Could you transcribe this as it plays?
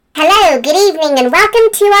Hello, good evening, and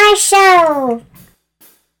welcome to our show.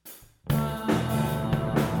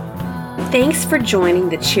 Thanks for joining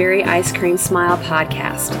the Cherry Ice Cream Smile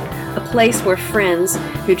podcast, a place where friends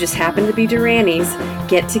who just happen to be Duranys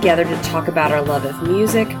get together to talk about our love of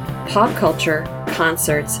music, pop culture,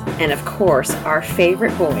 concerts, and of course, our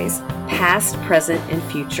favorite boys, past, present, and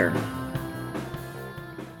future.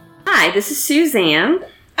 Hi, this is Suzanne.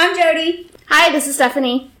 I'm Jody. Hi, this is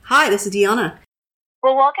Stephanie. Hi, this is Deanna.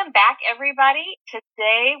 Well, welcome back, everybody.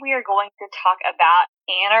 Today we are going to talk about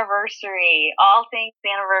anniversary, all things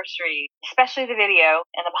anniversary, especially the video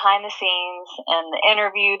and the behind the scenes and the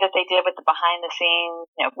interview that they did with the behind the scenes.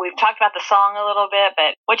 You know, we've talked about the song a little bit,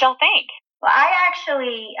 but what y'all think? Well, I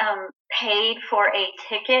actually paid for a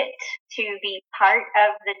ticket to be part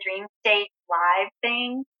of the Dream Stage Live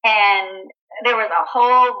thing, and there was a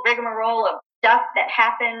whole rigmarole of stuff that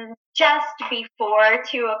happened just before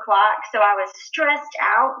 2 o'clock, so I was stressed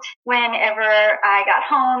out whenever I got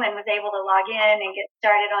home and was able to log in and get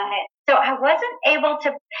started on it. So I wasn't able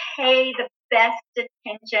to pay the best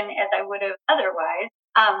attention as I would have otherwise.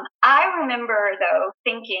 I remember, though,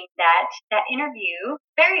 thinking that interview,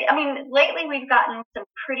 lately we've gotten some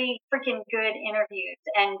pretty freaking good interviews.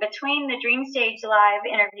 And between the Dream Stage Live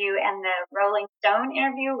interview and the Rolling Stone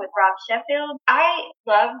interview with Rob Sheffield, I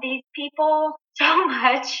love these people so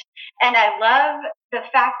much. And I love the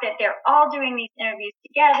fact that they're all doing these interviews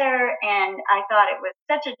together. And I thought it was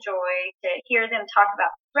such a joy to hear them talk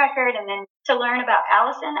about the record and then to learn about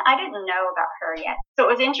Allison. I didn't know about her yet. So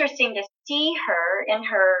it was interesting to see her in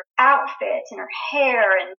her outfit and her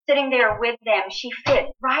hair and sitting there with them. She fit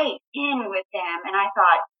right in with them. And I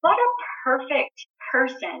thought, what a perfect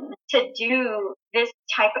person to do this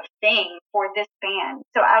type of thing for this band.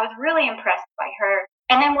 So I was really impressed by her.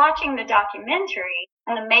 And then watching the documentary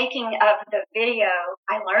and the making of the video,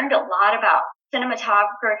 I learned a lot about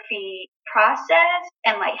cinematography process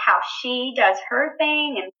and like how she does her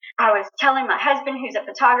thing. And I was telling my husband, who's a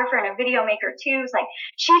photographer and a video maker too, was like,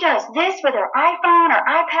 she does this with her iPhone or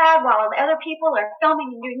iPad while the other people are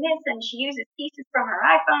filming and doing this, and she uses pieces from her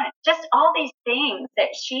iPhone. Just all these things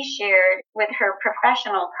that she shared with her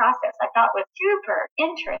professional process I thought was super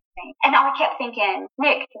interesting. And I kept thinking,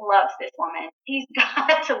 Nick loves this woman. He's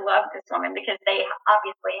got to love this woman because they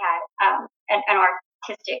obviously had an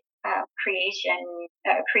artistic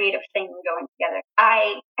creative thing going together.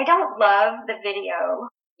 I don't love the video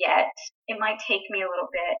yet. It might take me a little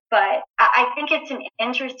bit, but I think it's an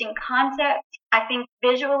interesting concept. I think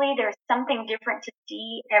visually there's something different to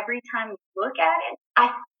see every time you look at it.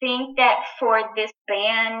 I think that for this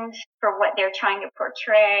band, for what they're trying to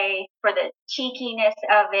portray, for the cheekiness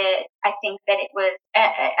of it, I think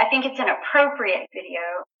it's an appropriate video.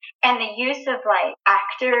 And the use of like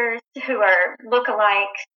actors who are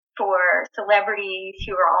lookalikes for celebrities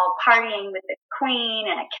who are all partying with the queen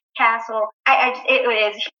in a castle.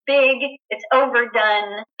 It is big, it's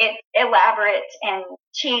overdone, it's elaborate and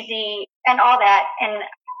cheesy and all that. And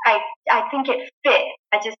I think it fit.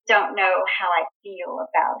 I just don't know how I feel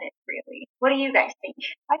about it, really. What do you guys think?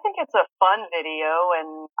 I think it's a fun video,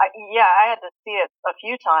 and I had to see it a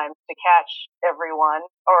few times to catch everyone.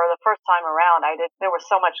 Or the first time around, there was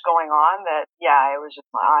so much going on that, it was just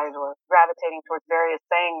my eyes were gravitating towards various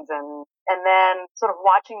things, and then sort of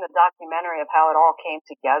watching the documentary of how it all came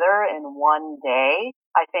together in one day,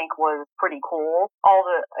 I think was pretty cool.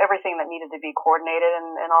 Everything that needed to be coordinated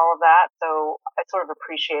and all of that. So I sort of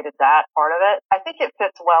appreciated that part of it. I think it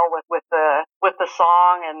fits well with the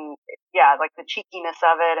song and like the cheekiness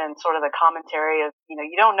of it and sort of the commentary of,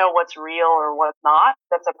 you don't know what's real or what's not.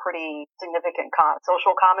 That's a pretty significant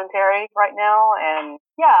social commentary right now. And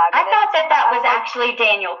I thought that was actually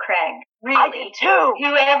Daniel Craig. Really? I did too.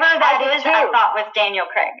 Whoever that is, I thought was Daniel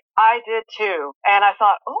Craig. I did too. And I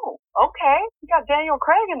thought, oh, okay, we got Daniel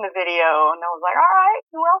Craig in the video. And I was like, all right,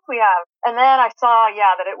 who else we have? And then I saw,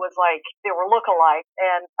 that it was like they were lookalikes.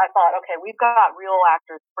 And I thought, okay, we've got real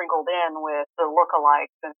actors sprinkled in with the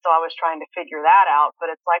lookalikes. And so I was trying to figure that out.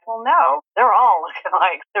 But it's like, well, no, they're all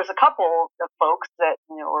lookalikes. There's a couple of folks that,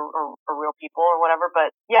 are real people or whatever.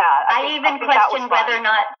 But I even questioned whether or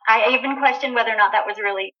not that was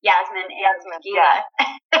really Yasmin. Yeah.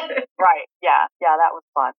 Right. Yeah, that was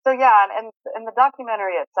fun. So and the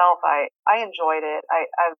documentary itself, I enjoyed it.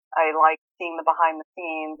 I liked seeing the behind the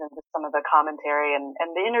scenes and just some of the commentary and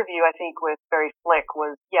the interview I think with Barry Flick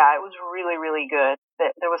was it was really, really good.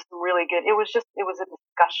 that there was some really good, it was a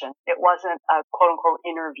discussion. It wasn't a quote unquote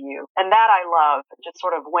interview. And that I love. It just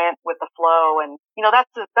sort of went with the flow. And,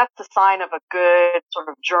 that's the sign of a good sort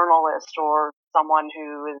of journalist or someone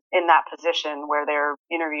who is in that position where they're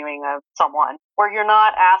interviewing someone, where you're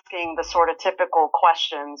not asking the sort of typical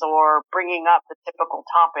questions or bringing up the typical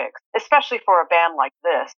topics, especially for a band like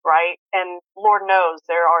this, right? And Lord knows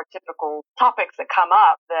there are typical topics that come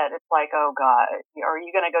up that it's like, oh God, are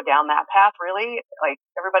you going to go down that path? Really? Like,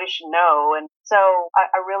 everybody should know. And so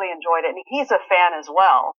I really enjoyed it. And he's a fan as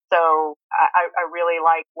well. So I really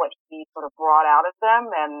like what he sort of brought out of them.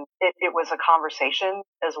 And it was a conversation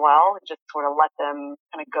as well. It just sort of let them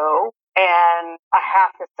kind of go. And I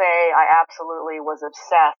have to say, I absolutely was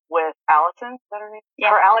obsessed with Allison, is that her name?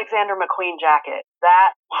 Yeah. Her Alexander McQueen jacket.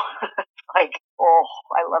 That, like, oh,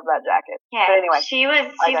 I love that jacket. Yeah, but anyway, she's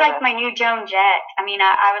like my new Joan Jett. I mean,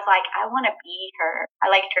 I was like, I want to be her.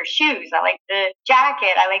 I liked her shoes. I liked the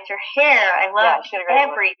jacket. I liked her hair. I loved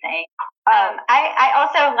everything. I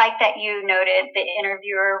also like that you noted the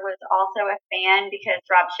interviewer was also a fan, because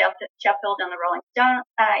Rob Sheffield on the Rolling Stone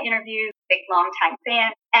interview, big longtime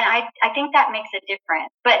fan. And I think that makes a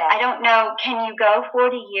difference. But I don't know, can you go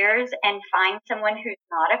 40 years and find someone who's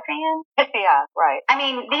not a fan? Yeah, right. I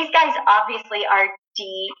mean, these guys obviously are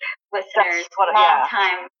deep listeners,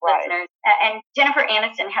 long-time listeners. And Jennifer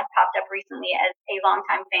Aniston has popped up recently as a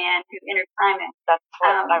long-time fan who entered Simon. That's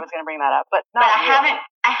what I was going to bring that up, but not really.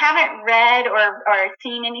 I haven't read or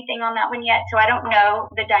seen anything on that one yet, so I don't know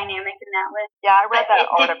the dynamic in that list. Yeah, I read that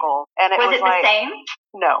article, and it was it the same?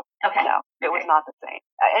 No. Okay. No, it was not the same.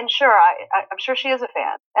 And sure, I'm sure she is a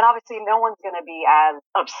fan. And obviously no one's going to be as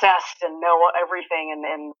obsessed and know everything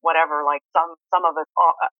and whatever, like some of us,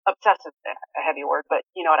 obsessed is a heavy word, but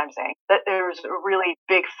you know what I'm saying. That there's a really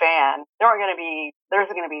big fan. There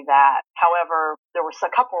isn't going to be that. However, there was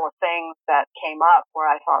a couple of things that came up where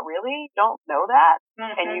I thought, really? Don't know that?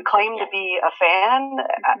 Mm-hmm. And you claim to be a fan?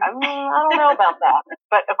 I don't know about that.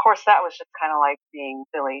 But of course that was just kind of like being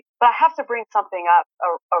silly. But I have to bring something up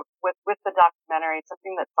with the documentary,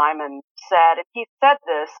 something that Simon said. And he said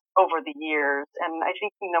this over the years, and I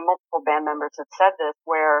think, multiple band members have said this,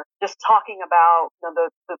 where just talking about,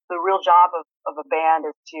 the real job of a band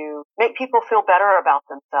is to make people feel better about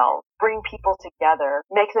themselves, bring people together,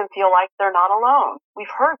 make them feel like they're not alone.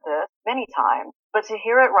 We've heard this many times, but to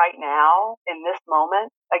hear it right now in this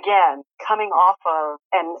moment, again, coming off of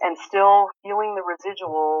and still feeling the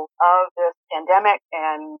residual of this pandemic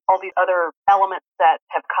and all these other elements that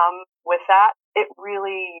have come with that, it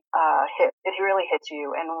really really hits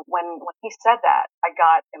you. And when he said that, I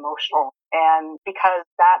got emotional. And because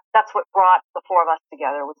that's what brought the four of us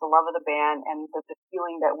together, was the love of the band and the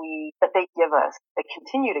feeling that they give us, they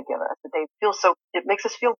continue to give us, that it makes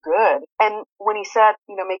us feel good. And when he said,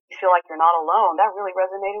 make you feel like you're not alone, that really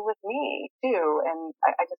resonated with me too. And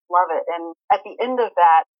I just love it. And at the end of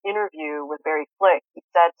that interview with Barry Flick, he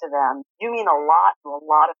said to them, you mean a lot to a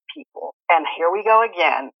lot of people. And here we go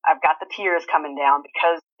again. I've got the tears coming down,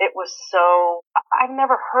 because it was so, I've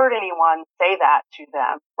never heard anyone say that to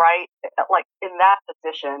them, right? Like in that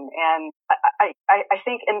position. And I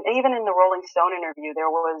think, and even in the Rolling Stone interview, there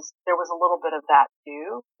was a little bit of that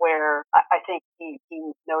too, where I think he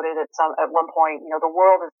noted at one point, the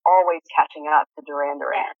world is always catching up to Duran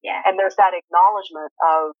Duran. Yeah. And there's that acknowledgement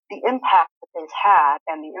of the impact that they've had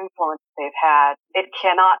and the influence that they've had. It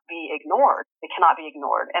cannot be ignored.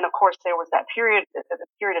 And of course, there was that period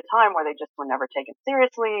of time where they just were never taken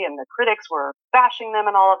seriously, and the critics were bashing them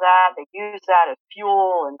and all of that. They used that as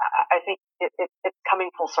fuel, and I think it's coming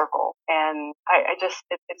full circle. And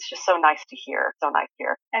it's just so nice to hear. So nice to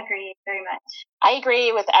hear. Agreed, very much. I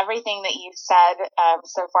agree with everything that you've said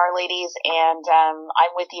so far, ladies, and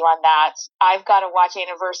I'm with you on that. I've got to watch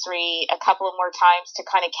Anniversary a couple of more times to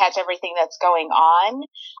kind of catch everything that's going on.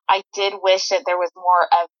 I did wish that there was more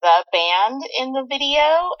of the band in the video,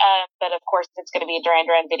 but of course it's going to be a Duran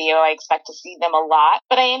Duran video. I expect to see them a lot,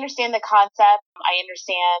 but I understand the concept. I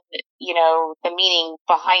understand, the meaning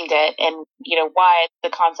behind it, and, why the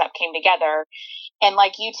concept came together. And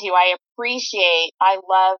like you two, I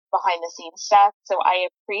love behind the scenes stuff. So I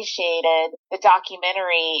appreciated the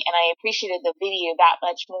documentary, and I appreciated the video that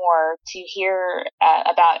much more to hear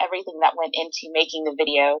about everything that went into making the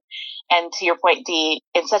video. And to your point, Dee,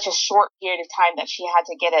 in such a short period of time that she had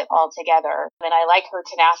to get it all together. And I like her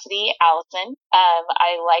tenacity, Allison.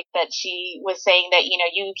 I like that she was saying that,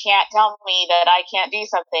 you can't tell me that I can't do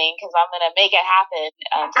something, because I'm going to make it happen,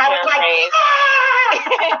 to paraphrase.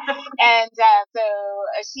 And so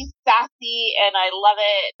she's sassy, and I love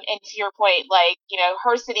it. And to your point,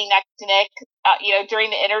 her sitting next to Nick during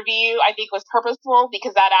the interview, I think was purposeful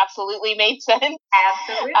because that absolutely made sense.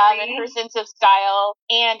 Absolutely. And her sense of style.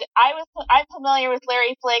 And I'm familiar with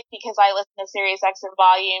Larry Flick because I listen to Sirius XM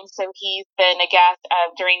Volume. So he's been a guest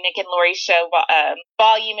during Nick and Lori's show,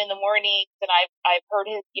 Volume in the mornings. And I've heard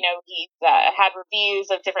his, he's had reviews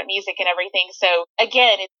of different music and everything. So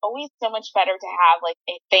again, it's always so much better to have like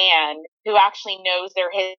a fan who actually knows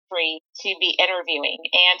their history to be interviewing.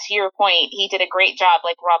 And to your point, he did a great job,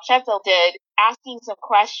 like Rob Sheffield did, asking some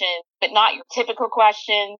questions, but not your typical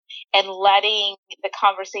questions, and letting the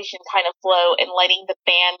conversation kind of flow and letting the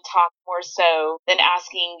band talk more so than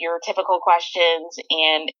asking your typical questions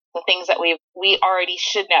and the things that we already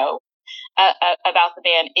should know about the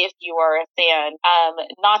band if you are a fan.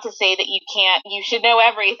 Not to say that you should know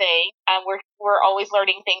everything. We're always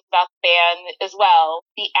learning things about the band as well.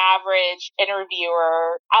 The average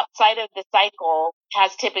interviewer outside of the cycle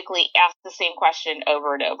has typically asked the same question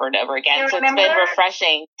over and over and over again. So it's been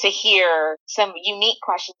refreshing to hear some unique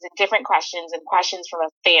questions and different questions and questions from a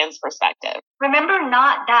fan's perspective. Remember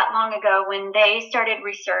not that long ago when they started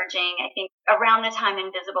resurging, I think around the time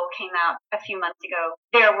Invisible came out a few months ago,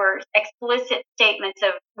 there were explicit statements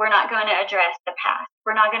of, we're not going to address the past.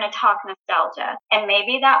 We're not going to talk nostalgia. And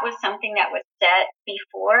maybe that was something that was said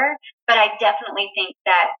before, but I definitely think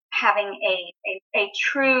that having a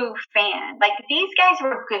true fan, like these guys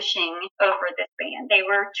were gushing over this band. They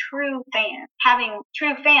were true fans. Having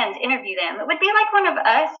true fans interview them, it would be like one of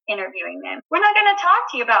us interviewing them. We're not going to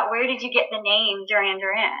talk to you about where did you get the name Duran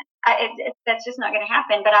Duran. That's just not going to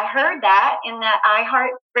happen. But I heard that in the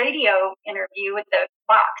iHeart Radio interview with the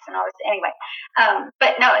box and all this. Anyway,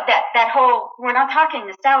 but no, that whole we're not talking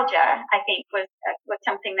nostalgia, I think was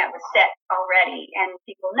something that was set already, and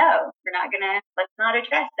people know let's not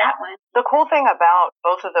address that one. The cool thing about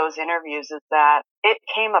both of those interviews is that it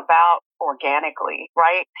came about organically,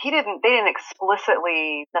 right? They didn't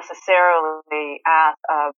explicitly necessarily ask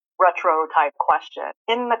a retro type question.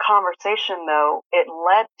 In the conversation though, it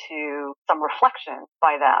led to some reflection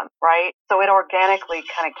by them, right? So it organically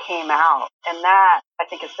kind of came out, and that I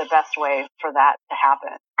think is the best way for that to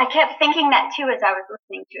happen. I kept thinking that too as I was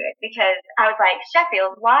listening to it, because I was like,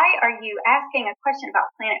 Sheffield, why are you asking a question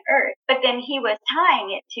about planet Earth? But then he was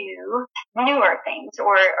tying it to newer things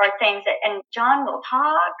or things that, and John will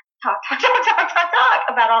talk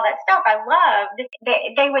about all that stuff. I loved.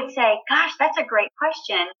 They would say, gosh, that's a great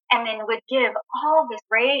question. And then would give all this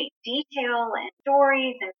great detail and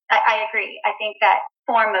stories. And I agree. I think that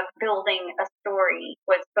form of building a story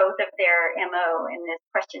was both of their MO in this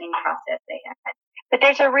questioning process they had. But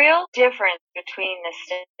there's a real difference between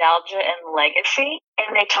nostalgia and legacy,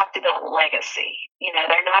 and they talked about legacy.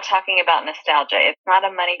 They're not talking about nostalgia. It's not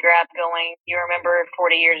a money grab going, you remember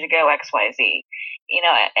 40 years ago, XYZ.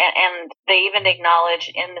 And they even acknowledge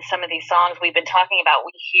in some of these songs we've been talking about,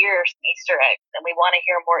 we hear some Easter eggs, and we want to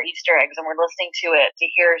hear more Easter eggs, and we're listening to it to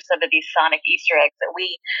hear some of these sonic Easter eggs that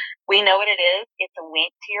we know what it is. It's a wink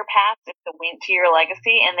to your past. It's a wink to your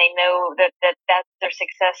legacy, and they know that their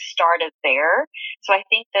success started there. So I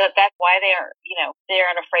think that's why they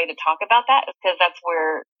aren't afraid to talk about that, is because that's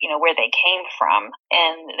where they came from,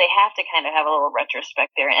 and they have to kind of have a little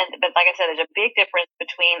retrospect there. But like I said, there's a big difference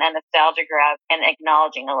between a nostalgia grab and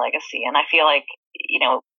acknowledging a legacy. And I feel like,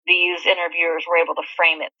 these interviewers were able to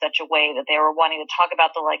frame it in such a way that they were wanting to talk about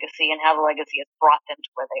the legacy and how the legacy has brought them to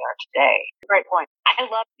where they are today. Great point. I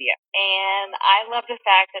love it. And I love the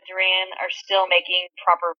fact that Duran are still making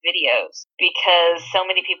proper videos, because so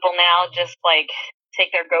many people now just like take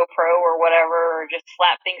their GoPro or whatever or just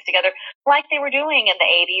slap things together like they were doing in the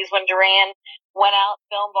 80s when Duran went out and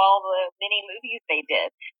filmed all the mini movies they did.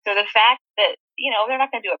 So the fact that, they're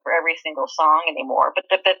not going to do it for every single song anymore, but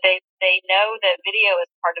that they know that video is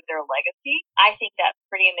part of their legacy. I think that's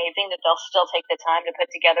pretty amazing that they'll still take the time to put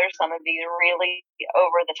together some of these really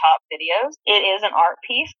over-the-top videos. It is an art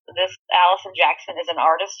piece. This Allison Jackson is an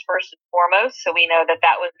artist first and foremost, so we know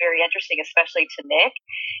that was very interesting, especially to Nick.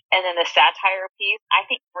 And then the satire piece, I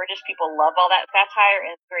think British people love all that satire,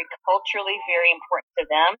 and it's very culturally very important to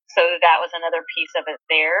them. So that was another piece of it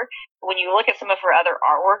there. When you look at some of her other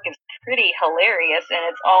artwork, it's pretty hilarious, and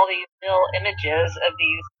it's all these little images of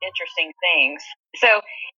these interesting things. So,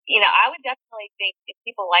 I would definitely think if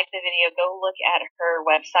people like the video, go look at her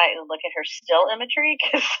website and look at her still imagery,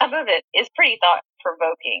 because some of it is pretty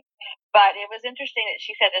thought-provoking. But it was interesting that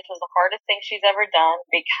she said this was the hardest thing she's ever done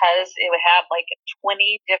because it would have like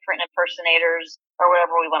 20 different impersonators or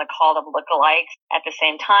whatever we want to call them, lookalikes at the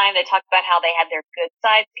same time. They talked about how they had their good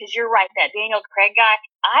sides, because you're right, that Daniel Craig guy,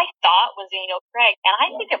 I thought was Daniel Craig. And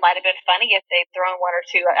I think it might have been funny if they'd thrown one or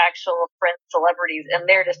two actual Friends celebrities in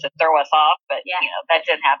there just to throw us off. But, that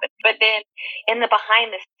didn't happen. But then in the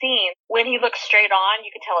behind the scenes, when he looked straight on,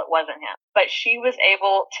 you could tell it wasn't him. But she was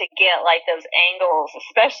able to get like those angles,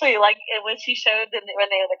 especially like when she showed when they were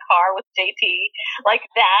in the car with JT, like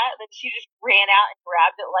that she just ran out and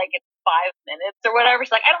grabbed it like in 5 minutes or whatever.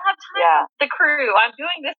 She's like, I don't have time for the crew. I'm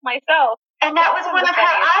doing this myself. And that was one of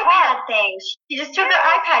her iPad things. She just took her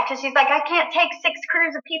iPad because she's like, I can't take 6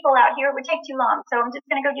 crews of people out here. It would take too long. So I'm just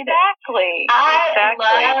going to go do this. Exactly. I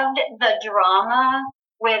loved the drama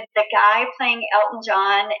with the guy playing Elton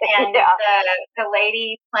John and the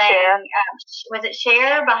lady playing, was it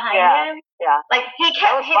Cher behind him? Yeah. Like, he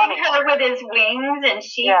kept hitting her with his wings, and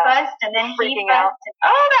she fussed, and then he fussed.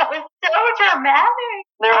 Oh, that was so dramatic.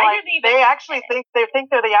 They're like, they actually think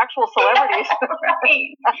they're the actual celebrities.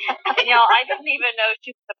 Right. And, I didn't even know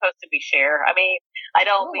she was supposed to be Cher. I mean, I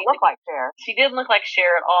don't look like Cher. She didn't look like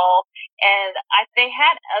Cher at all. And they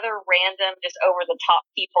had other random, just over the top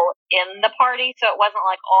people in the party, so it wasn't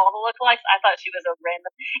like all the lookalikes. I thought she was a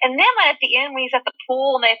random. And then at the end, when he's at the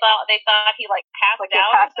pool, and they thought he like passed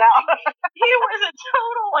out. He was a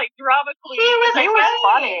total like drama queen. He was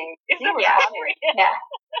funny. He was funny. Yeah.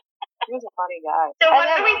 He was a funny guy. So what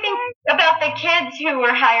do we think about the kids who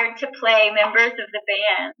were hired to play members of the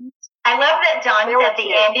band? I love that John said the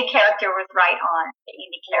Andy character was right on. The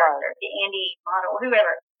Andy character, the Andy model,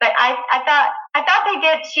 whoever. But I thought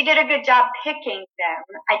she did a good job picking them.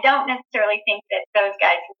 I don't necessarily think that those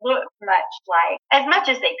guys look as much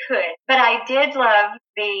as they could. But I did love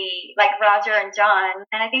like Roger and John,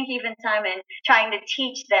 and I think even Simon, trying to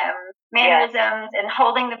teach them mannerisms and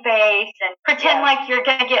holding the face and pretend like you're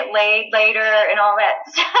going to get laid later and all that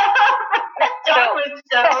stuff. John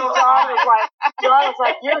was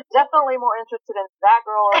like, you're definitely more interested in that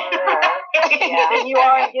girl over there than you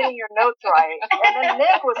are in getting your notes right. And then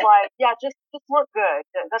Nick was like, just look good.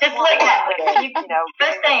 Just look good.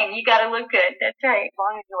 First thing, you got to look good. That's right. As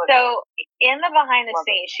long as you look good. In the behind the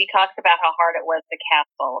scenes, she talks about how hard it was to cast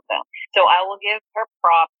all of them. So I will give her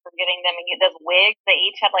props for getting them and get those wigs. They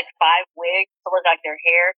each had like 5 wigs to look like their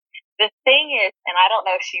hair. The thing is, and I don't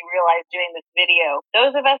know if she realized doing this video,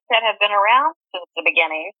 those of us that have been around since the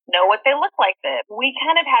beginning know what they look like then. We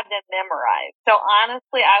kind of have them memorized. So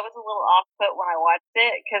honestly, I was a little off-put when I watched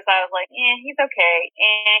it because I was like, he's okay.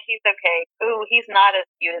 He's okay. Ooh, he's not as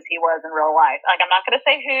cute as he was in real life. Like, I'm not going to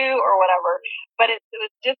say who or whatever, but it was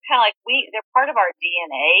just kind of like they're part of our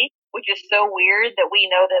DNA, which is so weird that we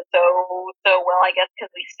know them so well, I guess, because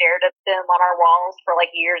we stared at them on our walls for like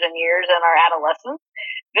years and years in our adolescence,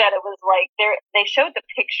 that it was like they showed the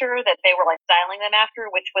picture that they were like styling them after,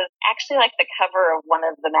 which was actually like the cover of one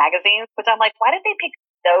of the magazines, which I'm like, why did they pick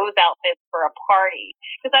those outfits for a party?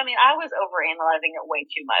 Because I mean, I was overanalyzing it way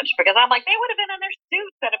too much, because I'm like, they would have been in their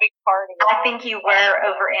suits at a big party. I think you were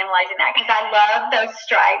overanalyzing that, because I love those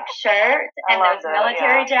striped shirts and those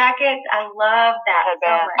military jackets. I love that so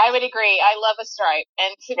much. I would agree. I love a stripe,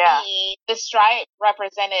 and to me, the stripe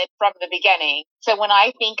represented from the beginning. So when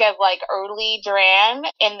I think of like early Duran,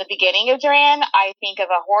 in the beginning of Duran, I think of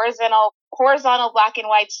a horizontal black and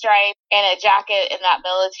white stripe and a jacket in that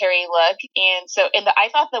military look. And so I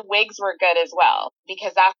thought the wigs were good as well, because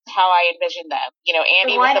that's how I envisioned them.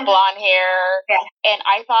 Andy with the blonde hair. Yeah. And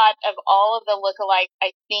I thought of all of the lookalikes, I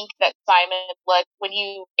think that Simon looked,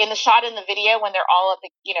 in the shot in the video, when they're all at the,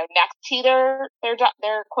 next to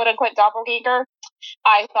their quote unquote doppelganger,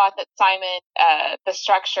 I thought that Simon, the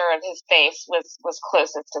structure of his face was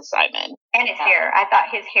closest to Simon. And his hair. I thought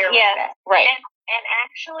his hair was best. Right. And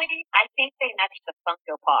actually, I think they matched the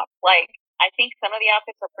Funko Pop. Like, I think some of the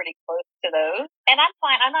outfits are pretty close to those. And I'm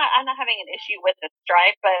fine. I'm not having an issue with the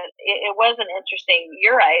stripe, but it was an interesting,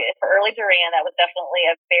 you're right, for early Duran, that was definitely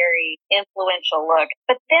a very influential look.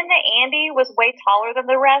 But then the Andy was way taller than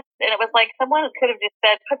the rest, and it was like someone could have just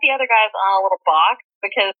said, put the other guys on a little box,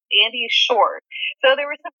 because Andy's short. So there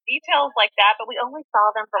were some details like that, but we only saw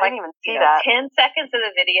them for 10 seconds of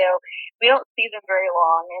the video. We don't see them very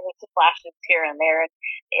long, and it's just flashes here and there.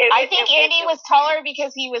 I think Andy was taller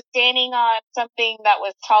because he was standing on something that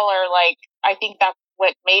was taller. Like, I think that's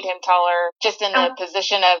what made him taller, just in the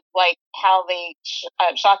position of like how they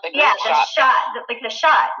shot the group shot. The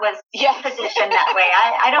shot was positioned that way.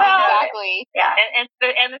 I don't know exactly. Yeah, and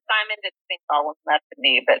the Simon didn't seem tall enough to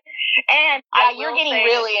me, but you're getting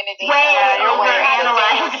really into detail. Way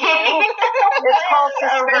overanalyzing. It's called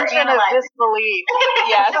suspension of disbelief.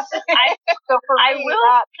 Yes. So for me,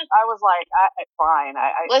 I was like, fine.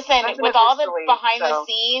 Listen, with all the behind the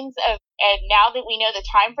scenes of, and now that we know the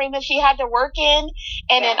time frame that she had to work in,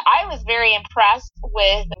 and then I was very impressed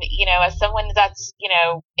with, as someone that's,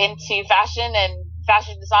 into fashion and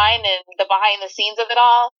fashion design and the behind the scenes of it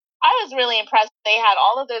all, I was really impressed. They had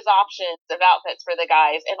all of those options of outfits for the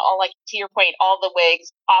guys, and all, like, to your point, all the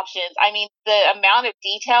wigs options. I mean, the amount of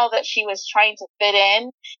detail that she was trying to fit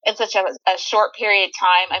in such a short period of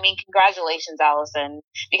time. I mean, congratulations, Allison,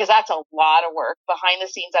 because that's a lot of work behind the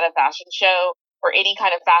scenes at a fashion show or any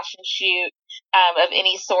kind of fashion shoot of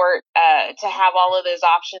any sort, to have all of those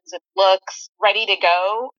options and looks ready to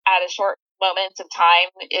go at a short moments of time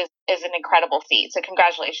is an incredible feat. So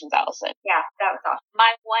congratulations, Allison. Yeah, that was awesome.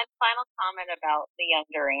 My one final comment about the young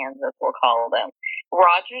Durans, as we'll call them.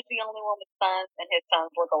 Roger's the only one with sons, and his sons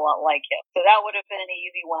look a lot like him. So that would have been an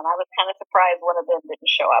easy one. I was kind of surprised one of them didn't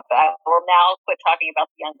show up. I will now quit talking about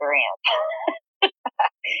the young Durans.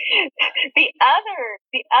 The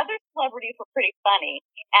other celebrities were pretty funny,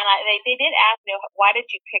 and they did ask, why did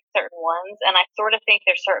you pick certain ones? And I sort of think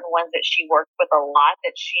there's certain ones that she worked with a lot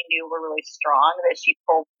that she knew were really strong, that she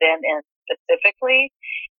pulled them in specifically.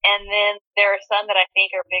 And then there are some that I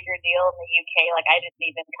think are bigger deal in the UK. Like, I didn't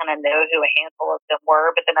even kind of know who a handful of them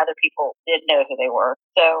were, but then other people did know who they were.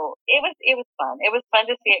 So it was fun. It was fun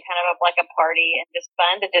to see it kind of like a party, and just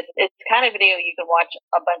fun to it's the kind of video you can watch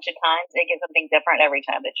a bunch of times. It gives something different every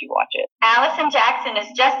time that you watch it. Allison Jackson is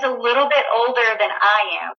just a little bit older than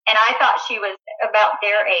I am, and I thought she was about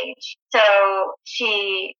their age. So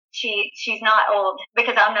she's not old,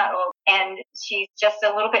 because I'm not old, and she's just a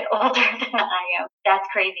little bit older than I am. That's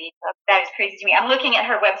crazy. That is crazy to me. I'm looking at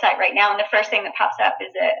her website right now, and the first thing that pops up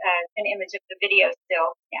is an image of the video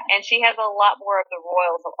still. Yeah. And she has a lot more of the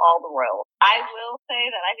royals of all the royals. I will say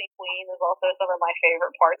that I think Queen is also some of my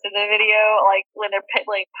favorite parts of the video, like when they're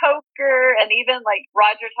playing poker, and even like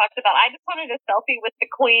Roger talks about, I just wanted a selfie with the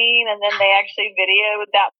Queen, and then they actually videoed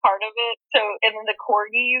that part of it. So, and then the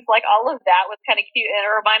corgis, like all of that was kind of cute, and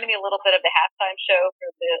it reminded me a little bit of the halftime show for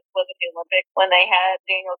the Olympics when they had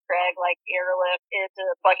Daniel Craig like airlift into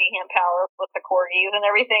Buckingham Palace with the corgis and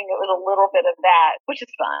everything. It was a little bit of that, which is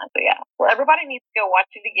fun. So yeah, well, everybody needs to go watch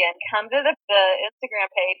it again. Come to the Instagram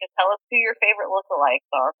page and tell us who your favorite lookalikes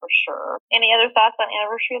are for sure. Any other thoughts on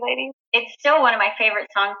Anniversary, ladies? It's still one of my favorite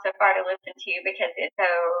songs so far to listen to, because it's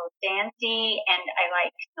so dancey, and I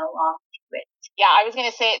like to sing along to it. Yeah, I was going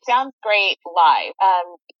to say it sounds great live.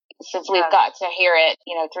 Since we've got to hear it,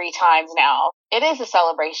 3 times now, it is a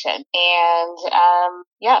celebration. And,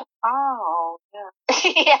 yeah. Oh, yeah.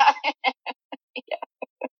 Yeah. Yeah.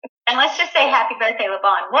 And let's just say happy birthday,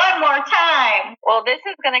 LeBon, one more time. Well, this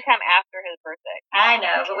is going to come after his birthday. I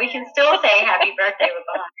know, but we can still say happy birthday,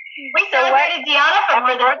 LeBon. We celebrated Deanna for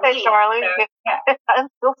more than a week. Happy birthday, Charlie. So, yeah. I'm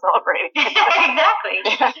still celebrating. Exactly.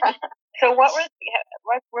 So let's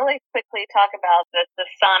really quickly talk about the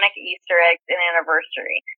Sonic Easter eggs in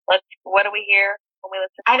Anniversary. What do we hear when we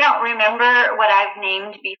listen? I don't remember what I've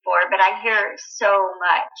named before, but I hear so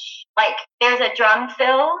much. Like, there's a drum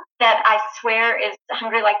fill that I swear is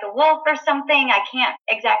Hungry Like the Wolf or something. I can't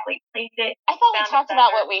exactly place it. I thought we talked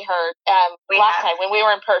about what we heard last time when we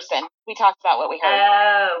were in person. We talked about what we heard.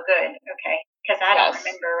 Oh, good. Okay. Because I don't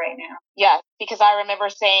remember right now. Yeah, because I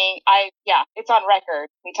remember saying, it's on record.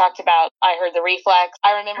 We talked about, I heard the reflex.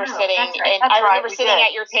 I remember sitting, and I remember sitting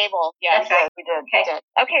at your table. Yes, that's right. We did. Okay.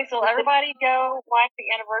 Okay, so everybody go watch the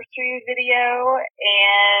Anniversary video,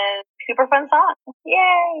 and super fun song.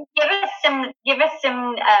 Yay! Give us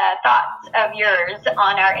some thoughts of yours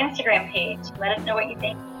on our Instagram page. Let us know what you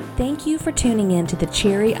think. Thank you for tuning in to the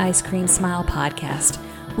Cherry Ice Cream Smile podcast.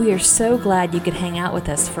 We are so glad you could hang out with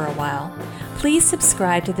us for a while. Please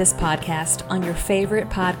subscribe to this podcast on your favorite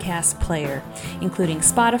podcast player, including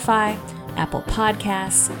Spotify, Apple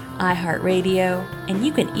Podcasts, iHeartRadio, and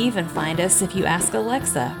you can even find us if you ask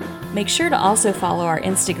Alexa. Make sure to also follow our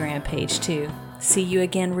Instagram page too. See you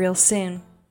again real soon.